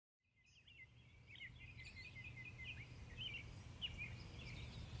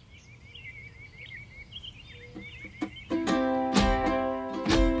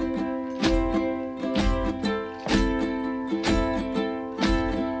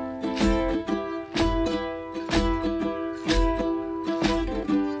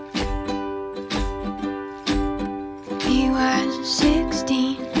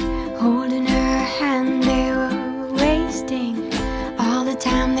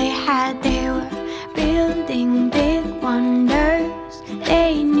building big wonders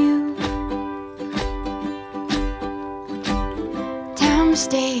they knew. Time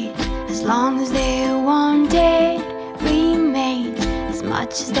stayed as long as they wanted, remained as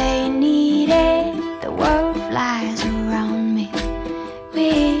much as they needed. The world flies around me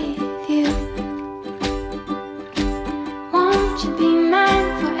with you. Won't you be mine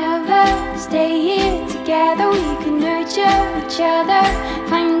forever? Stay here together, we can nurture each other.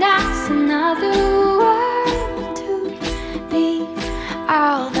 Find us another world to be.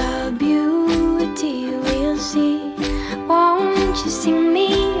 All the beauty we'll see. Won't you sing me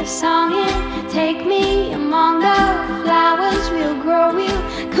a song and take me among the flowers? We'll grow, we'll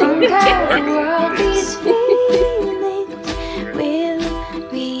conquer the world. These feelings will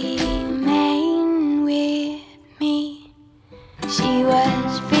remain with me. She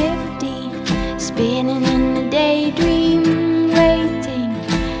was 15, spinning in a daydream, waiting,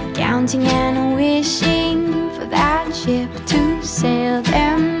 counting and wishing for that ship to sail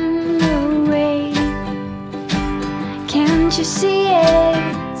them away. Can't you see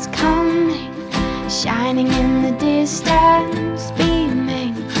it's coming, shining in the distance,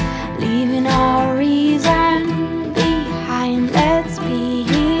 beaming, leaving our reason behind. Let's be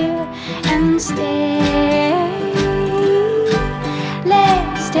here and stay.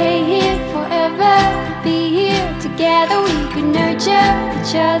 Let's stay here forever, be here together. We could nurture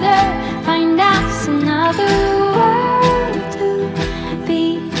each other, find us another world to be.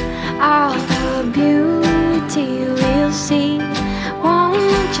 All the beauty we'll see.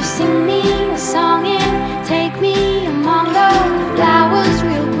 Won't you sing me a song and take me among the flowers?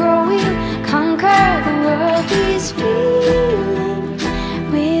 We'll grow, we'll conquer the world. These feelings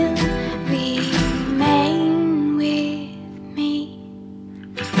will remain with me.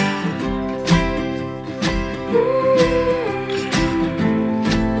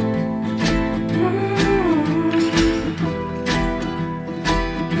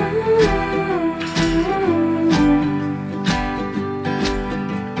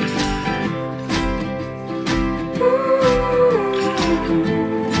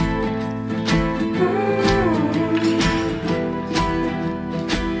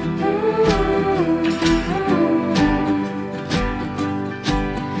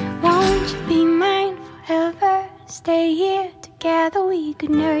 Won't you be mine forever? Stay here together, we could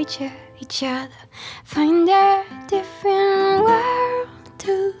nurture each other, find a different world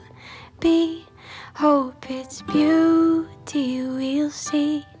to be. Hope it's beauty we'll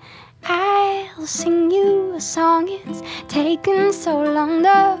see. I'll sing you a song, it's taken so long.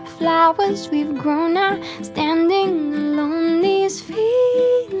 The flowers we've grown are standing alone. These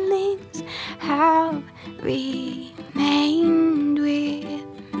feelings have remained.